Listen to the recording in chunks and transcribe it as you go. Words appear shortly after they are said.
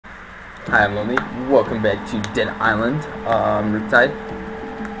Hi, I'm Lonely. Welcome back to Dead Island, Riptide.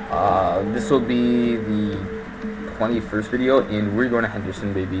 This will be the 21st video, and we're going to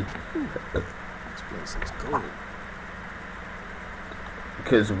Henderson, baby. This place is cool.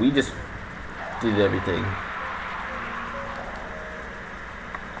 Because we just did everything.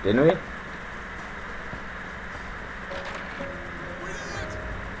 Didn't we?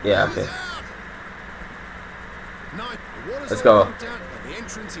 Yeah, okay. Let's go. The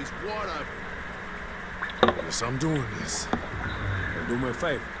entrance is wide open. Yes, I'm doing this. Do me a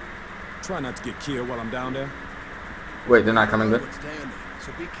favor. Try not to get killed while I'm down there. Wait, they're not coming good? What's down there,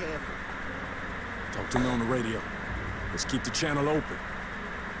 so be careful. Talk to me on the radio. Let's keep the channel open.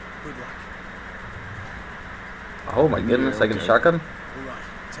 Good luck. Oh my goodness, I get a shotgun? All right,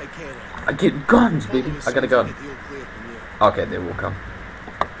 take care now. I get guns, baby. Follow us I got a as soon as gun. we get the all clear from here. Okay, they will come.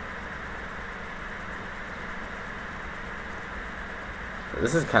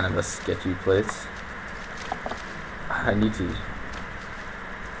 This is kind of a sketchy place. I need to...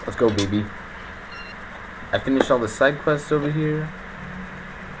 Let's go, baby. I finished all the side quests over here.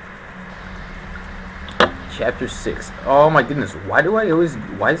 Chapter 6. Oh my goodness, why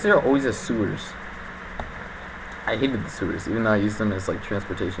is there always a sewers? I hated the sewers, even though I used them as like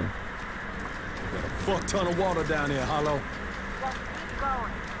transportation. Got a fuck ton of water down here, Hollow. Just keep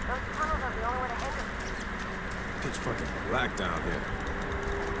going. Those tunnels are the only way to enter. Pitch fucking black down here.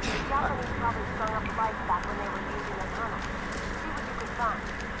 The Japanese probably strung up lights back when they were using the tunnel. See what you can find.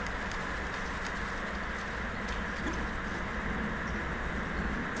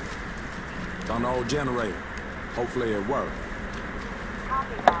 It's on the old generator. Hopefully it works.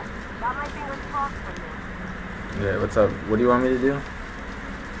 Copy that. Got my fingers crossed for you. Yeah, what's up? What do you want me to do?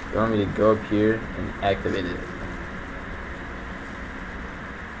 You want me to go up here and activate it?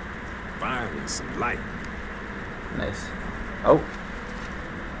 Finally, some light. Nice. Oh.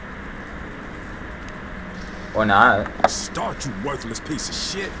 Or not. Start, you worthless piece of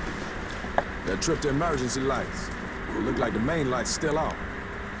shit. That trip to emergency lights. It looked like the main light's still out.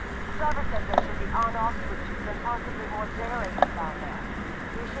 Trevor said there should be on-off switches and possibly more generators down there.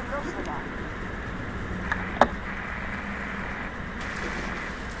 We should look for that.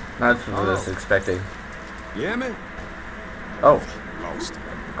 That's what I was expecting. You hear me? Oh, Lost.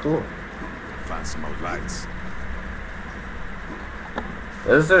 cool. Find some more lights.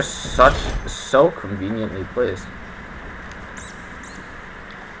 Those are so conveniently placed.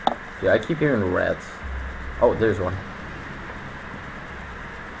 Yeah, I keep hearing rats. Oh, there's one.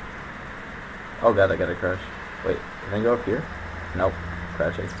 Oh god, I gotta crash. Wait, can I go up here? Nope,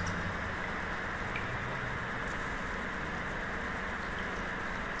 crashing.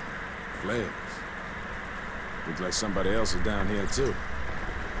 Flares. Looks like somebody else is down here too.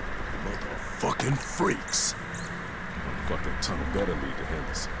 Motherfucking freaks. Fucking tunnel better lead to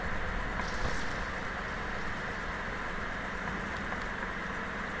Henderson.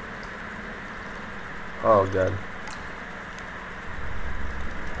 Oh god.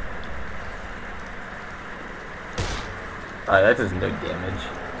 Alright, that does no damage.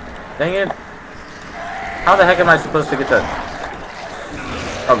 Dang it! How the heck am I supposed to get that?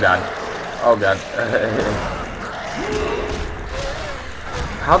 Oh god. Oh god.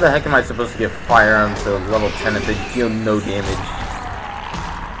 How the heck am I supposed to get firearms to level 10 if they deal no damage?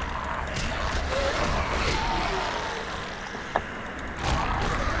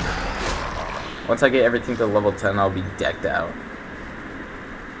 Once I get everything to level 10, I'll be decked out.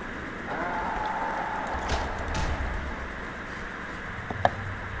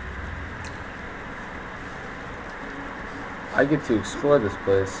 I get to explore this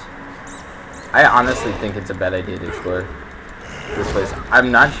place. I honestly think it's a bad idea to explore this place.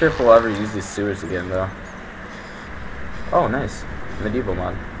 I'm not sure if we'll ever use these sewers again, though. Oh, nice. Medieval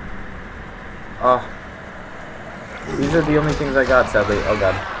mod. Oh. These are the only things I got, sadly. Oh,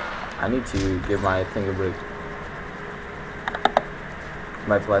 God. I need to give my thing a break.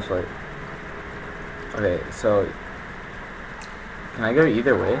 My flashlight. Okay, so... Can I go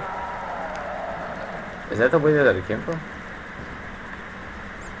either way? Is that the way that it came from?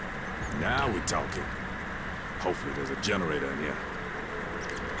 Now we're talking. Hopefully there's a generator in here.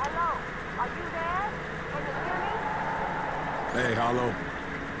 Hello? Are you there? Can you hear me? Hey, Hollow.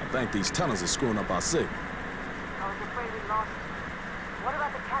 I think these tunnels are screwing up our signal. I was afraid we lost you. What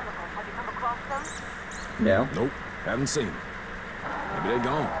about the chemicals? Have you come across them? Yeah. Nope, haven't seen them. Maybe they're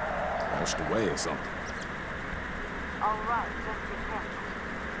gone. Washed away or something. All right, just be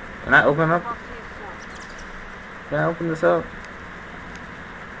careful. Can I open up? Talk to you soon. Can I open this up?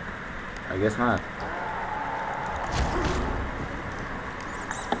 I guess not.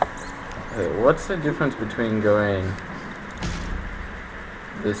 Okay, what's the difference between going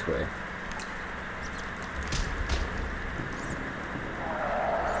this way?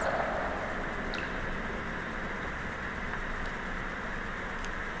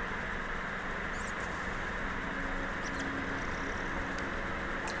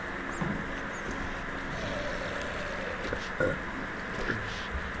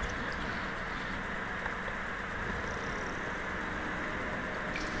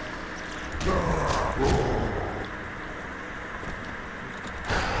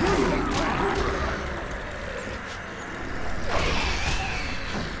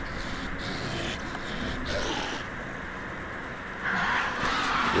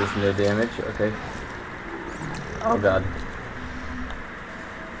 No damage, okay. Oh god.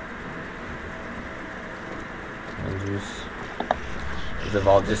 And juice. They've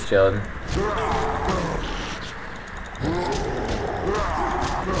all just chilled.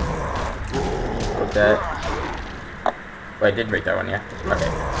 Broke that. Oh, I did break that one, yeah?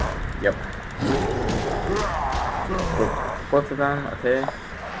 Okay. Yep. Broke both of them, okay.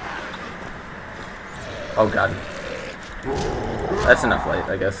 Oh god. That's enough light,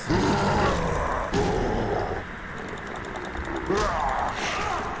 I guess.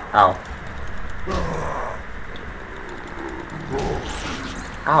 Ow.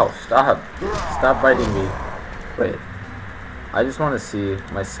 Ow, stop. Stop biting me. Wait. I just want to see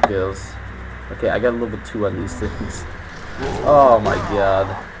my skills. Okay, I got a little bit too on these things. Oh my god.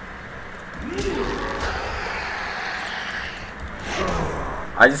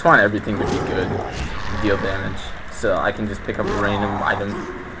 I just want everything to be good. Deal damage. So I can just pick up a random item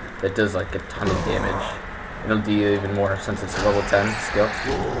that does like a ton of damage. It'll deal even more since it's a level 10 skill.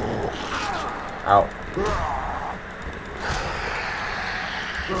 Ow.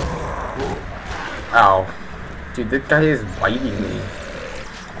 Ow. Dude, this guy is biting me.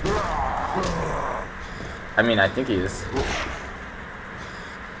 I mean, I think he is.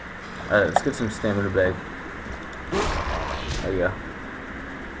 Alright, let's get some stamina back. There you go.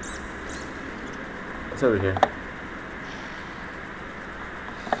 What's over here?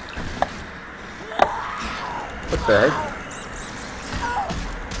 What the heck?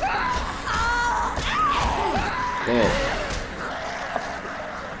 Dang it.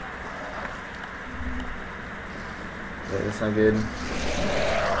 Okay, that's not good.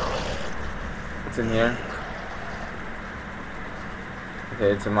 What's in here? Okay,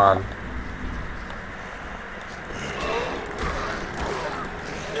 it's a mod.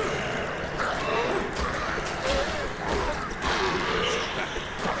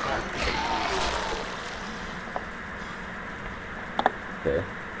 Okay,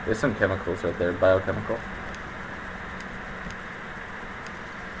 there's some chemicals right there, biochemical.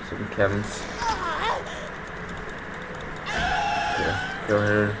 Some chems. Okay, kill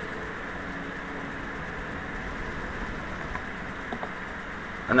her.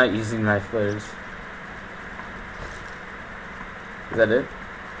 I'm not using my flares. Is that it?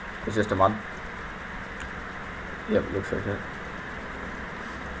 It's just a mod? Yep, looks like it.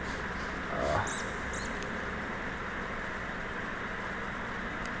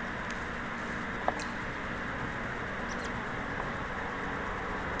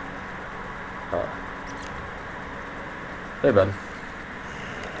 Hey, bud.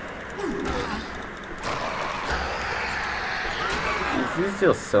 These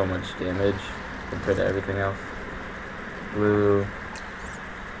deal so much damage compared to everything else. Blue.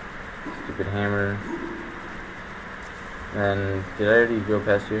 Stupid hammer. And did I already go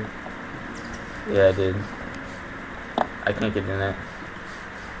past here? Yeah, I did. I can't get in that.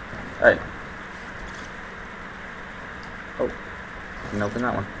 Alright. Oh. I can open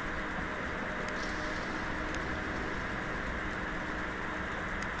that one.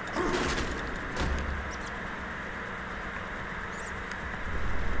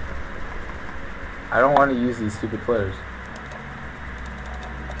 I don't want to use these stupid flares.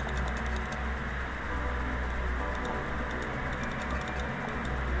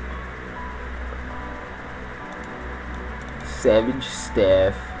 Savage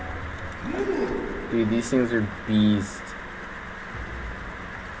staff. Dude, these things are beast.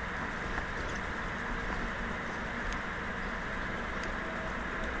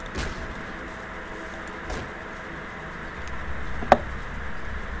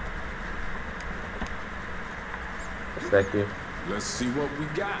 Back here. Let's see what we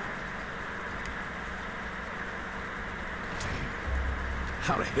got.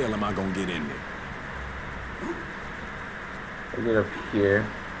 How the hell am I gonna get in there? We'll get up here.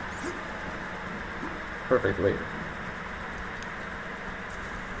 Perfect, wait.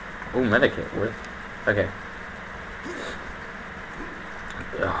 Oh, medikit worth. Okay.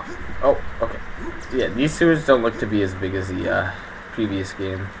 Oh, okay. Yeah, these sewers don't look to be as big as the previous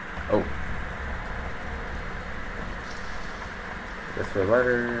game. Oh. That's for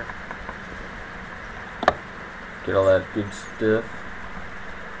letter. Get all that good stuff.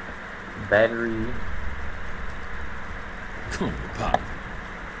 Battery. Come on, pop.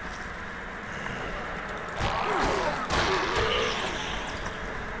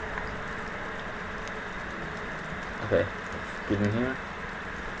 Okay, let's get in here.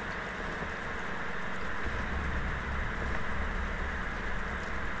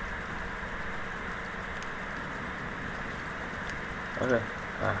 Okay.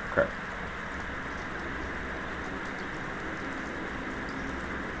 Ah, crap.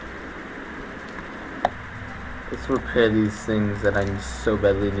 Let's repair these things that I so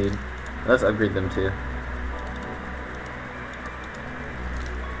badly need. Let's upgrade them too.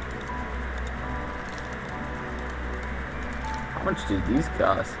 How much do these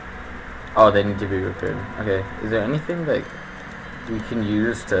cost? Oh, they need to be repaired. Okay, is there anything that we can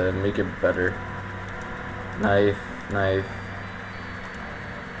use to make it better? Knife.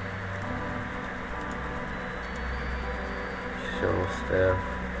 Shovel staff.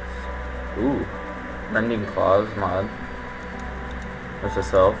 Ooh, rending claws mod. What's this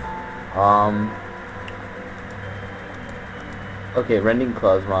self? Okay, rending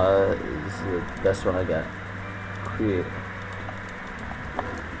claws mod is the best one I got. Create.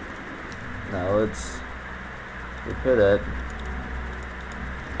 Now let's repair that,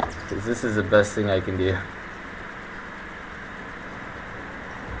 because this is the best thing I can do.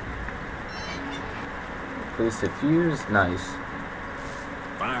 Place the fuse. Nice.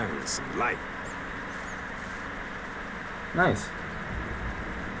 Finally, some light. Nice.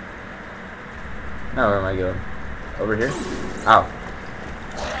 Now where am I going? Over here? Ow.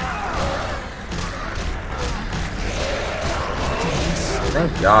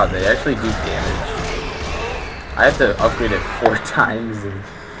 Thank God, they actually do damage. I have to upgrade it 4 times and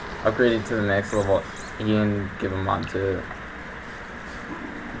upgrade it to the max level and give them on to it.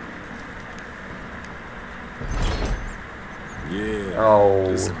 Yeah, Oh.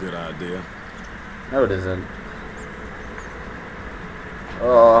 this is a good idea. No, it isn't.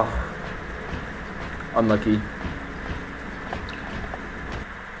 Oh. Unlucky.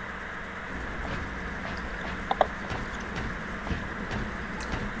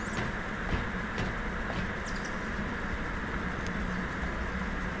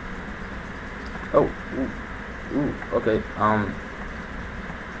 Oh, ooh, okay,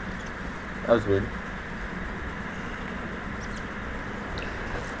 that was weird.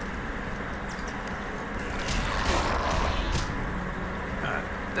 God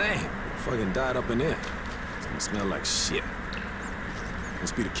damn, fucking died up in there. It's gonna smell like shit.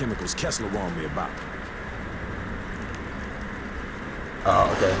 Must be the chemicals Kessler warned me about. Oh,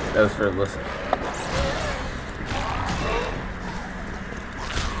 okay, that was for Alyssa.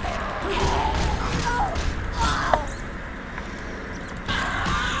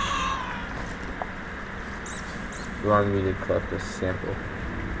 You wanted me to collect a sample.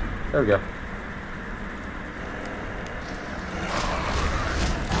 There we go.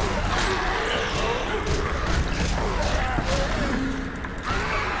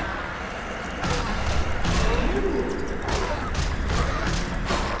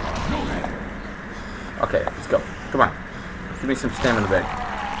 Okay, let's go. Come on. Give me some stamina back.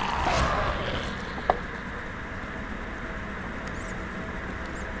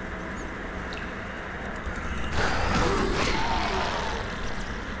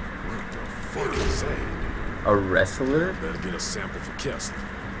 A wrestler? Better get a sample for Kessler.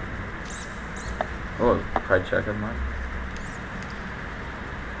 Oh, pride check on mine.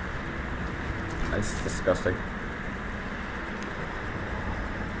 That's disgusting.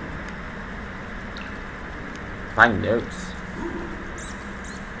 Find notes.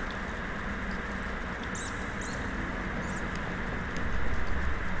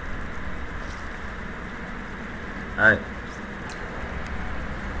 Alright.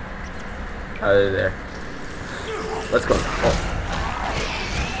 Out of there. Let's go. Oh.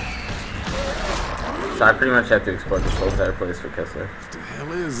 So I pretty much have to explore this whole entire place for Kessler. What the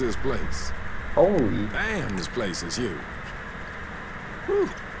hell is this place? Holy. Damn, this place is huge. Whew,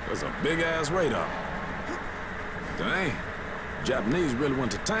 there's a big-ass radar. Dang, Japanese really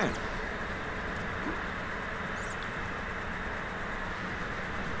went to town.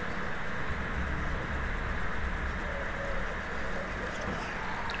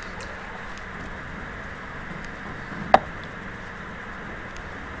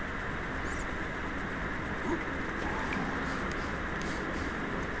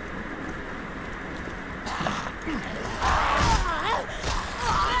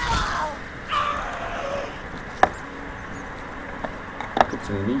 Get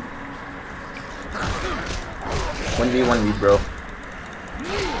some meat. 1v1 bro.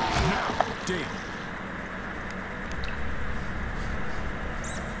 Damn.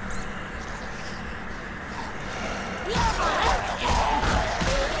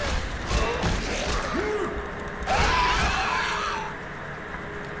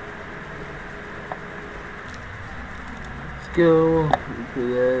 Let's go. Do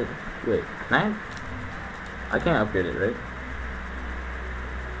that. Wait, can I can't upgrade it, right?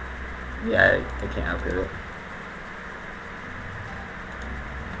 Yeah, I can't upgrade it.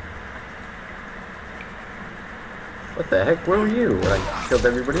 What the heck? Where were you when I killed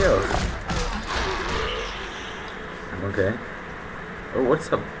everybody else? Okay. Oh,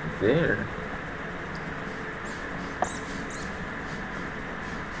 what's up there?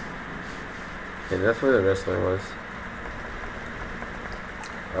 Okay, that's where the wrestler was.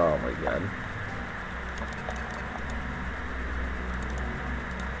 Oh my god.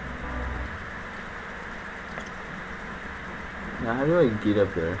 Now, how do I get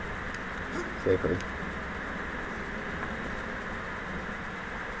up there? Exactly.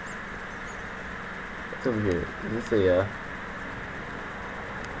 What's over here? Is this a,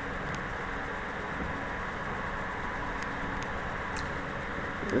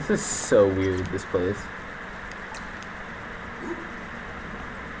 This is so weird, this place.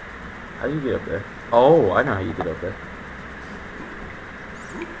 How do you get up there? Oh, I know how you get up there.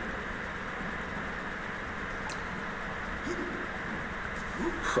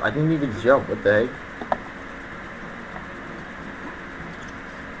 I didn't even jump, what the heck?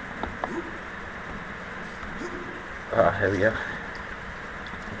 Oh, here we go.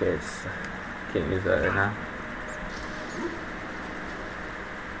 Okay, can't use that right now.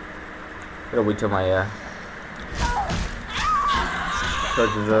 Gotta wait till my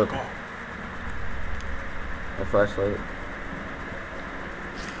charges up. My flashlight.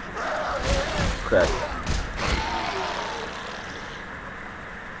 Crap.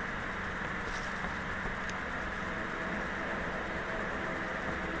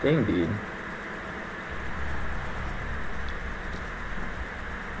 Dang, dude.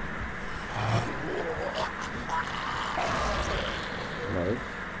 Nice.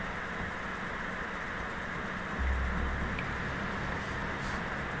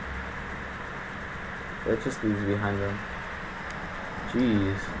 That just leaves behind them.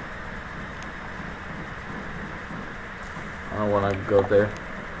 Jeez. I don't want to go up there.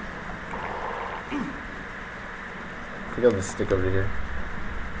 I think I'll just stick over here.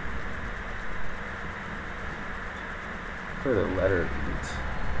 Where the letter leads.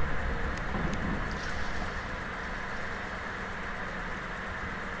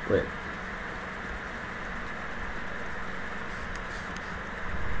 Wait.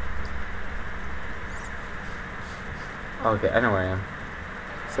 Okay, I know where I am.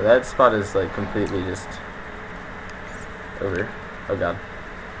 So that spot is like completely just over. Oh god.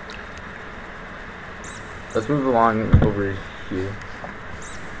 Let's move along over here.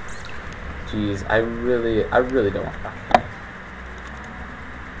 Jeez, I really don't want that.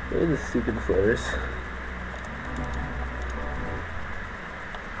 Where are the stupid flares?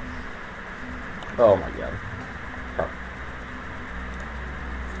 Oh my god. Oh.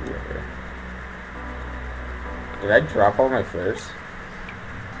 Flare. Did I drop all my flares?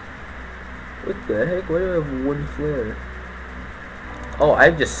 What the heck? Why do I have one flare? Oh, I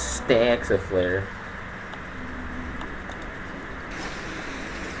have just stacks of flare.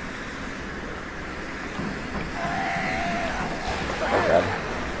 Oh god.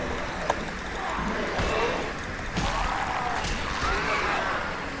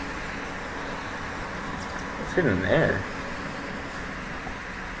 What's in there?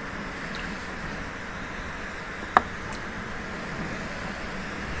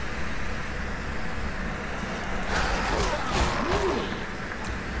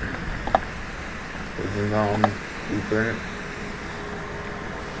 Blueprint.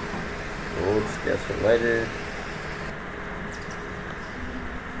 Gold, gas for lighter.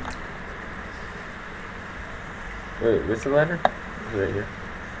 Wait, where's the ladder? It's right here.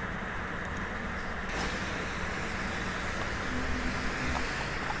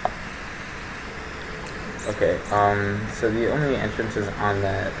 Okay, so the only entrance is on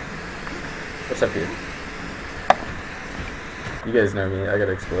that. What's up here? You guys know me, I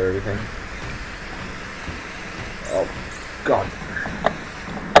gotta explore everything. Oh, God.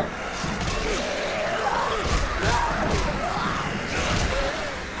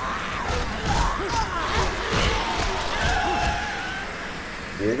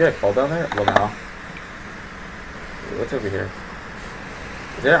 Did you guys fall down there? Well, no. What's over here?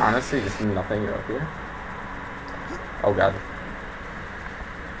 Is there honestly just nothing up here? Oh, God.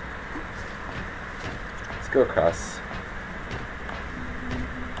 Let's go across.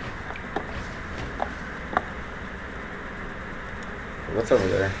 What's over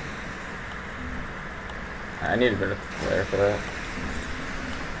there? I need a bit of flare for that.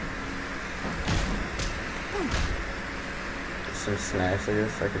 Some snacks, I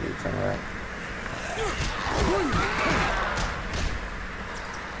guess. I could eat some of that.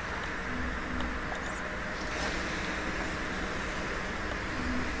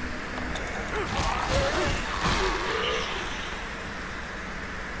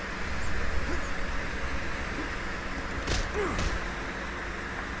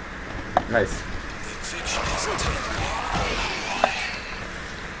 Nice. The infection has taken me.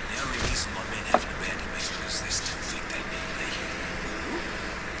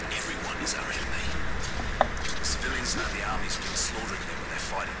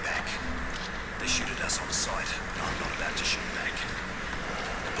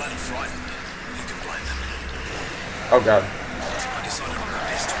 bloody frightened. Who can blame them? Oh god. I decided on my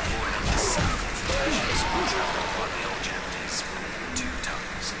best to avoid unnecessary confrontations. Like the old Japanese two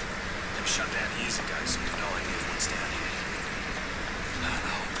tongues. They were shut down years ago, so we've no idea what's down here. The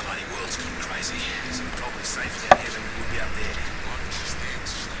whole bloody world's gone crazy, so we're probably safer down here than we would be up there.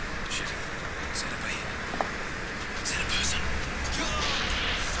 Shit. Is that a being? Is that a person?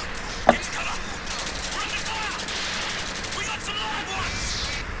 Get to cover! We're under fire! We got some live ones!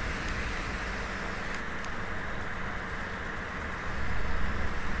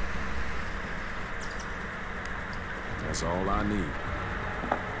 That's all I need.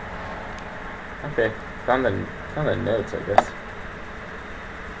 Okay. Found the notes, I guess.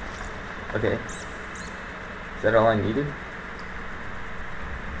 Okay. Is that all I needed?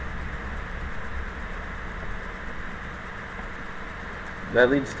 That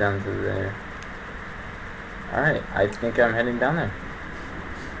leads down to there. Alright, I think I'm heading down there.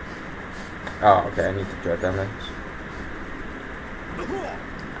 Oh, okay, I need to drive down there.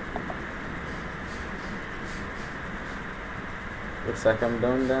 Looks like I'm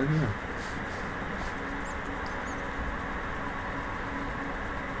going down here.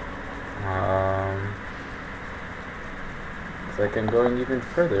 Looks like I'm going even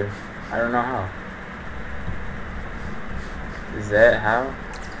further. I don't know how. Is that how?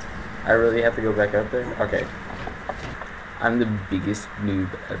 I really have to go back up there? Okay. I'm the biggest noob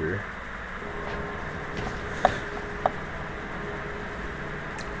ever.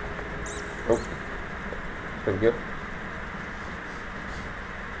 Oh. There we go.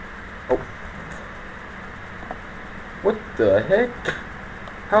 Oh. What the heck?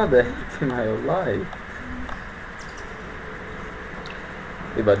 How the heck am I alive?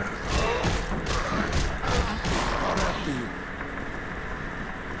 Hey, bud.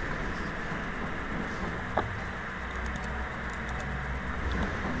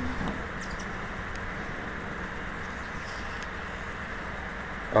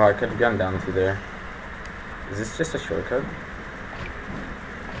 Oh, I could have gone down through there. Is this just a shortcut?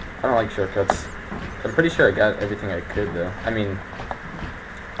 I don't like shortcuts. I'm pretty sure I got everything I could, though. I mean,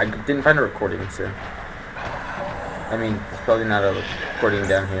 I didn't find a recording, so... I mean, there's probably not a recording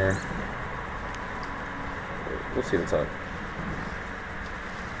down here. We'll see what's up.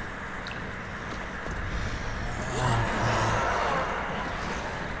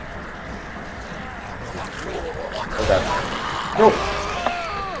 Oh god. No!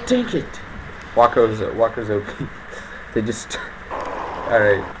 Dang it! Walker's OP. They just...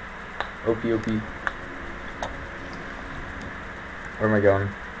 Alright. OP. Where am I going?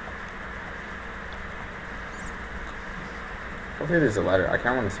 Hopefully there's a ladder. I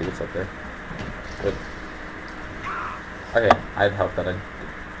kinda wanna see what's up there. But... Okay, I had help that I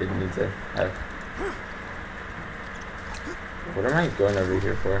didn't need to have. What am I going over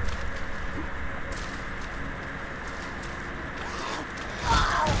here for?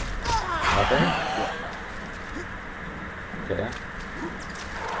 Nothing? Okay.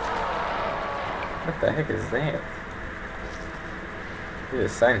 What the heck is that?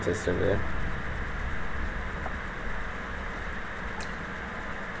 There's a scientist over there.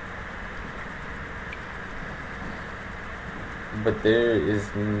 But there is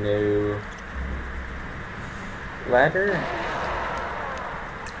no ladder?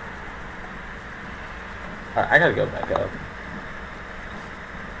 I gotta go back up.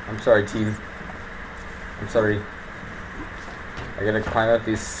 I'm sorry, team. I'm sorry. I gotta climb up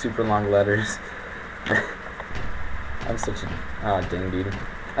these super long ladders. I'm such a... Oh, dang, dude.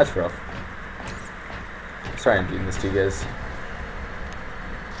 That's rough. I'm sorry I'm doing this to you guys.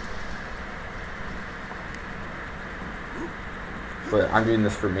 But I'm doing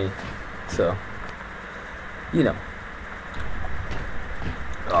this for me. So, you know.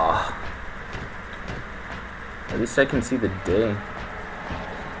 Oh. At least I can see the day.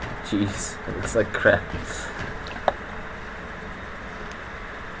 Jeez, it looks like crap.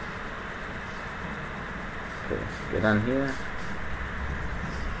 Okay, get on here.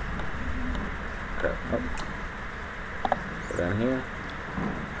 Crap. Oh. Go down here.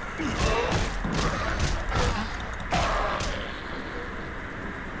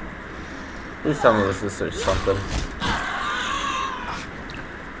 Please tell me this is something.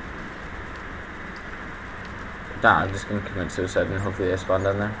 Nah, I'm just gonna commit suicide and hopefully I spawn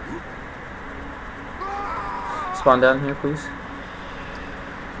down there. Spawn down here, please.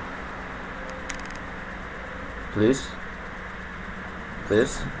 Please.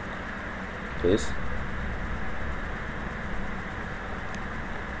 Please. Please.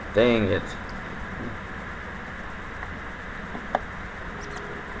 Dang it.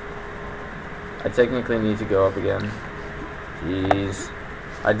 I technically need to go up again. Jeez.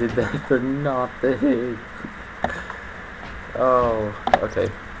 I did that for nothing. Oh, okay.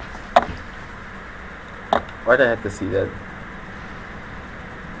 Why'd I have to see that?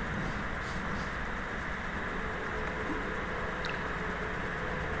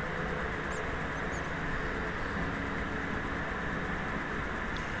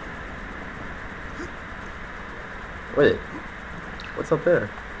 Wait, what's up there?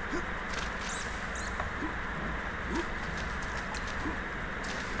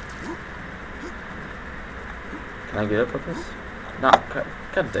 Can I get up with this? No,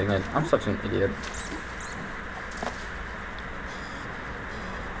 god dang it, I'm such an idiot.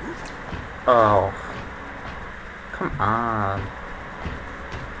 Oh, come on.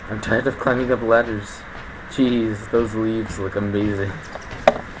 I'm tired of climbing up ladders. Jeez, those leaves look amazing.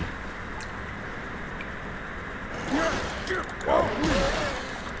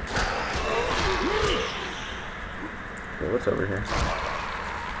 Okay, what's over here?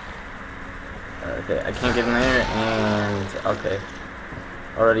 Okay, I can't get in there, and okay.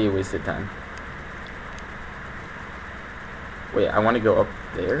 Already wasted time. Wait, I want to go up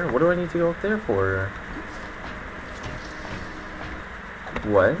there? What do I need to go up there for?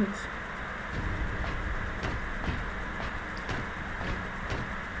 What?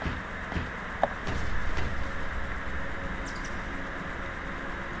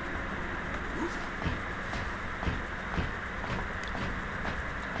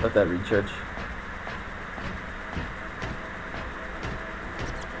 Let that recharge.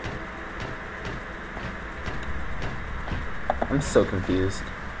 I'm so confused.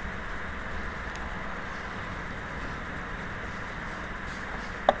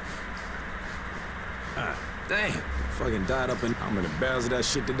 Damn, fucking died up in. How many barrels of that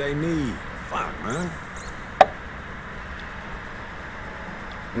shit did they need? Fuck, man.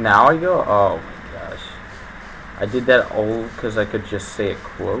 Now I go? Oh my gosh. I did that all because I could just say it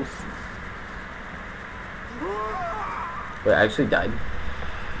close. Wait, I actually died.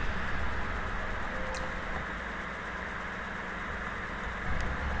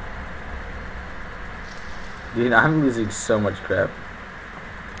 Dude, I'm losing so much crap.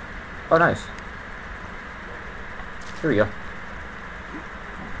 Oh, nice. Here we go.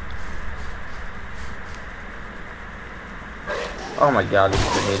 Oh my god, this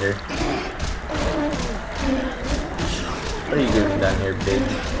grenadier. What are you doing down here, bid?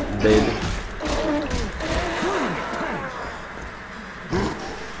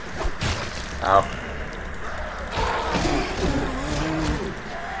 Ow.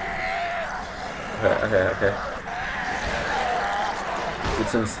 Okay. Get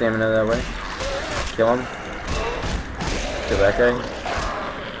some stamina that way. Kill him. Kill that guy.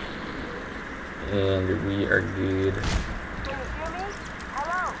 And we are good. Can you hear me?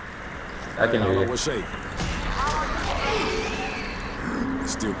 Hello? I can hear you. What shape?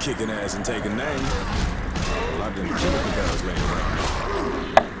 Still kicking ass and taking names. Well, I didn't kill the guys laying around.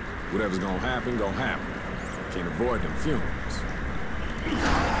 Whatever's gonna happen, gonna happen. Can't avoid them fumes.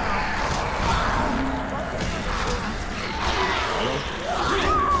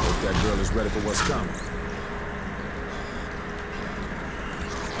 Hope that girl is ready for what's coming.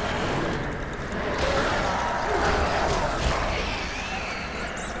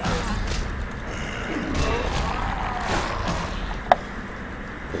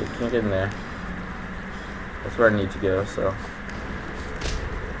 Okay, can't get in there. That's where I need to go, so.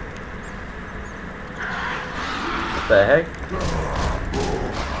 What the heck?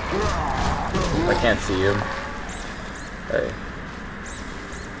 I can't see you. Hey.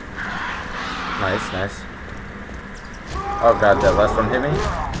 Nice. Oh god, that last one hit me?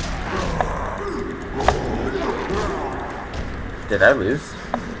 Did I lose?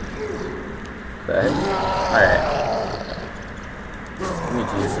 The heck? Alright. I need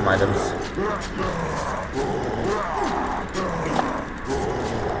to use some items.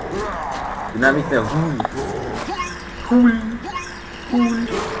 Do not make them.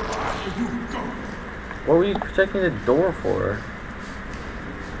 What were you protecting the door for?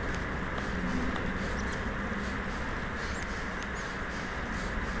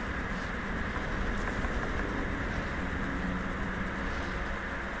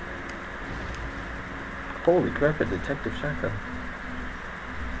 Holy crap, a detective shotgun.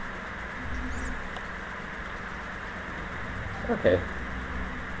 Okay.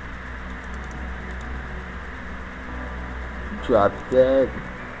 Drop that.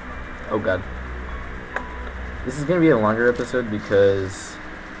 Oh god. This is gonna be a longer episode because,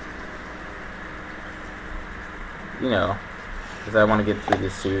 you know, because I want to get through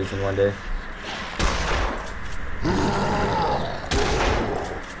this series in one day.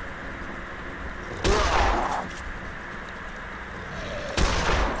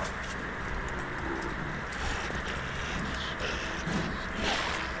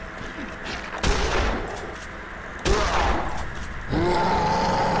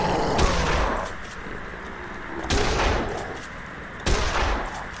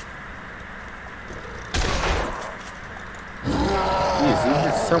 Jeez, you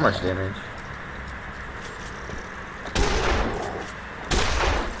did so much damage.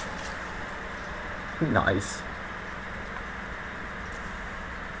 Nice.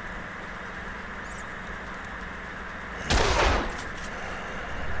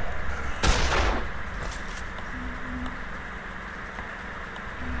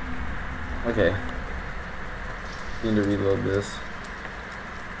 Okay. Need to reload this.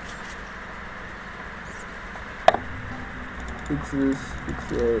 Fix this, fix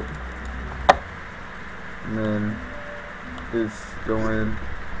that. And then this going.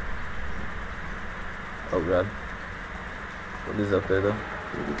 Oh god. What is up there though?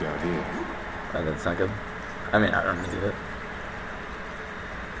 What we got here? Oh, that's not good. I mean, I don't need it.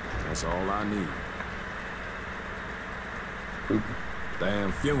 That's all I need. Oop.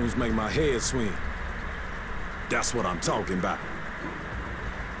 Damn fumes make my head swim. That's what I'm talking about.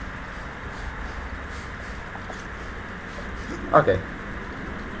 Okay.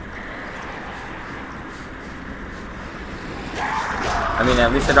 I mean,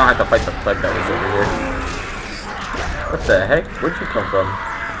 at least I don't have to fight the plug that was over here. What the heck? Where'd you come from?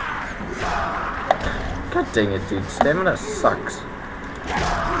 God dang it, dude. Stamina sucks.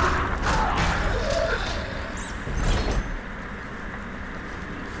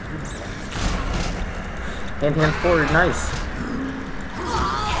 Hand forward, nice.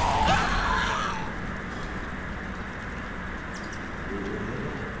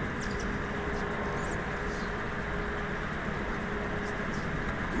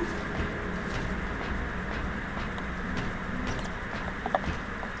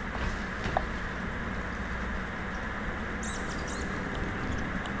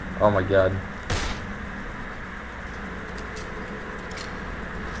 Oh my god.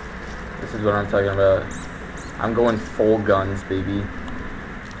 This is what I'm talking about. I'm going full guns, baby.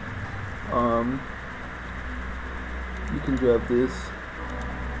 You can grab this.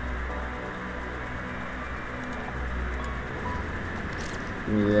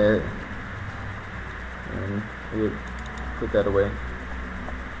 Give me that. And we'll put that away.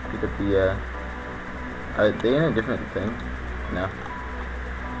 Pick up the, are they in a different thing? No.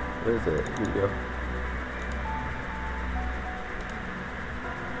 Where is it? Here we go.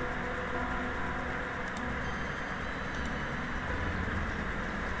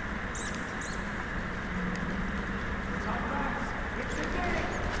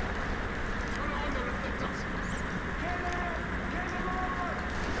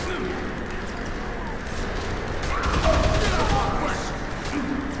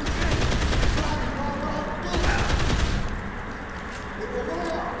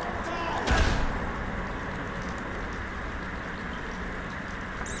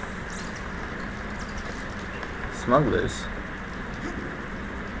 Smugglers.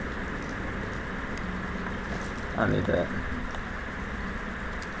 I don't need that.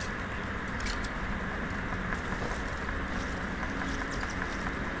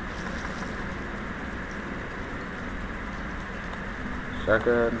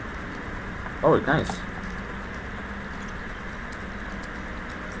 Shotgun. Oh, nice.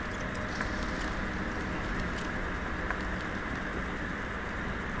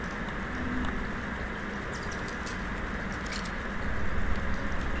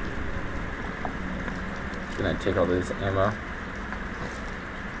 Gonna take all this ammo.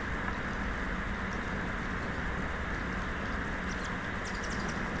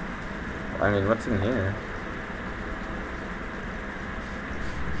 I mean, what's in here?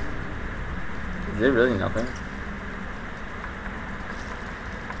 Is there really nothing?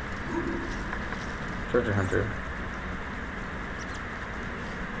 Treasure hunter.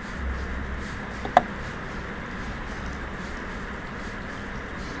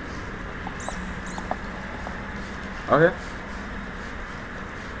 Okay.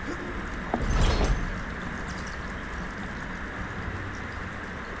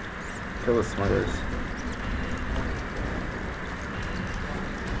 Kill the smugglers.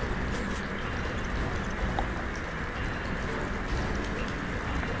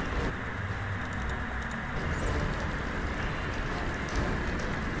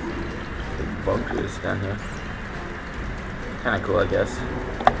 The bunkers down here. Kinda cool, I guess.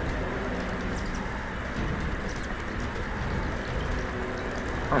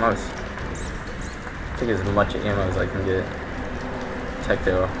 Oh, nice. Take as much ammo as I can get.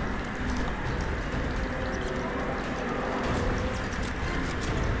 Tecto.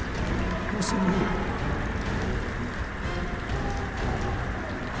 What's in here?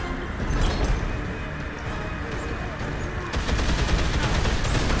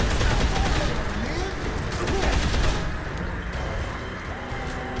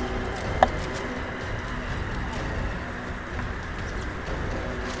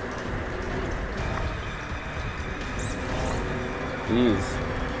 Jeez.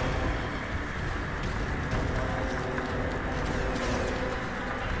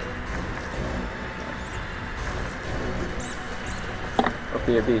 Up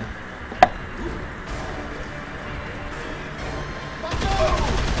here, B.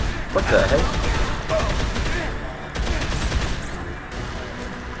 What the heck?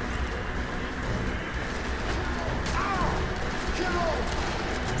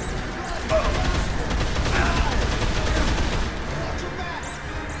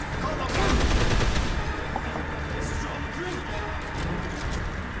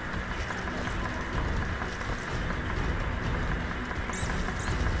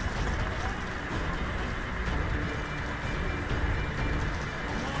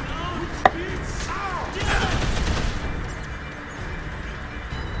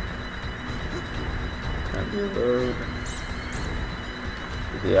 Reload.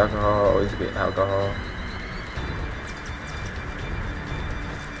 The alcohol, always get alcohol.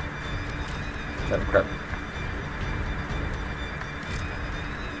 Oh crap.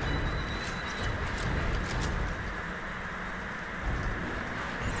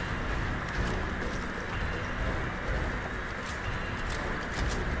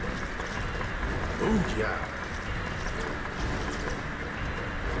 Oh, yeah.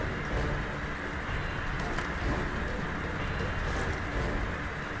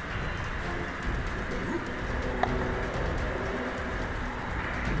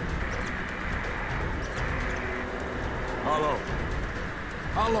 Hello.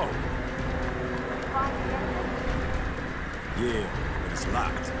 Hello. Yeah, but it's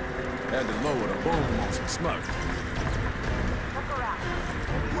locked. Had to lower the boom on some smugglers. Look around.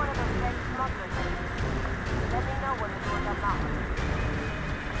 Maybe one of those dead smugglers. Let me know when the doors unlocked.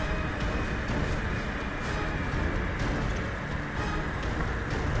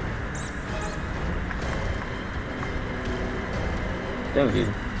 Thank you.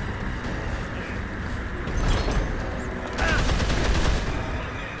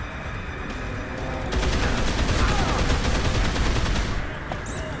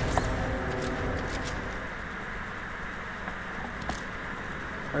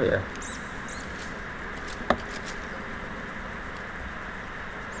 Oh yeah.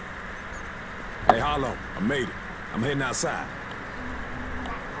 Hey, Hollow, I made it. I'm heading outside.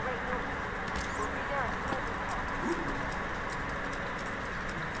 Great news. We'll be there as soon as we can.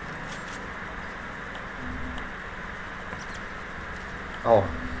 Oh.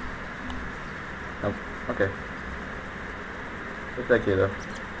 Nope. Okay. What's back here though?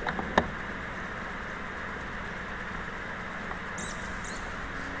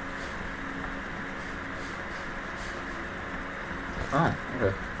 Oh,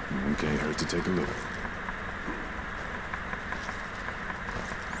 okay. Can't hurt to take a look.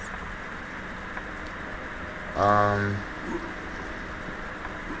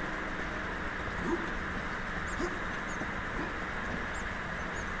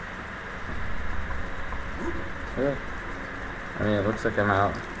 Yeah. I mean, it looks like I'm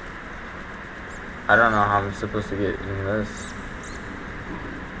out. I don't know how I'm supposed to get in this.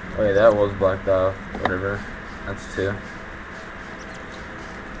 Oh yeah, that was blacked off. Whatever. That's 2.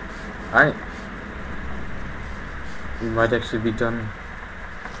 Alright. We might actually be done.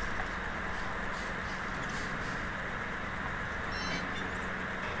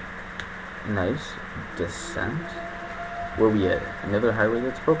 Nice. Descent. Where we at? Another highway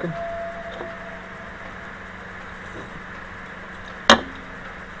that's broken?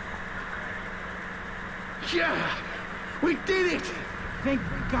 Yeah! We did it! Thank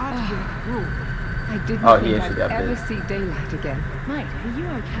God we're through. I didn't Oh, he think actually I'd got ever bit. see daylight again. Mate, are you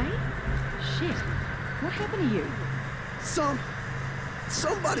okay? Shit. What happened to you?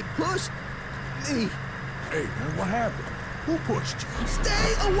 Somebody pushed me. Hey, man, what happened? Who pushed you?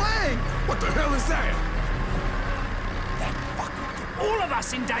 Stay away! What the hell is that? All of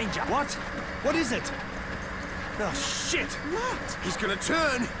us in danger. What? What is it? Oh, shit! What? He's gonna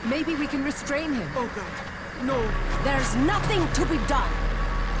turn! Maybe we can restrain him. Oh, God. No. There's nothing to be done.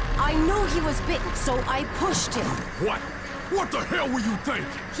 I knew he was bitten, so I pushed him. What? What the hell were you thinking?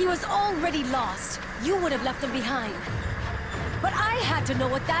 He was already lost. You would have left him behind. But I had to know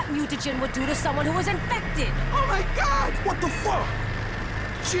what that mutagen would do to someone who was infected. Oh, my God! What the fuck?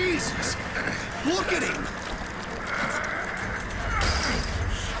 Jesus! Look at him!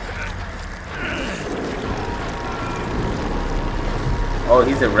 Oh,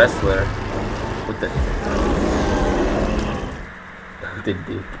 he's a wrestler. With the dick.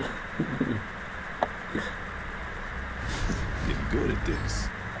 Getting good at this.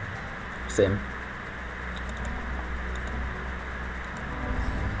 Same.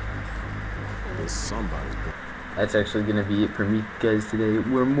 There's somebody. that's actually going to be it for me, guys, today.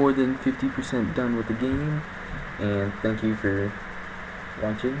 We're more than 50% done with the game, and thank you for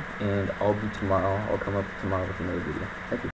watching, and I'll come up tomorrow with another video. Thank you.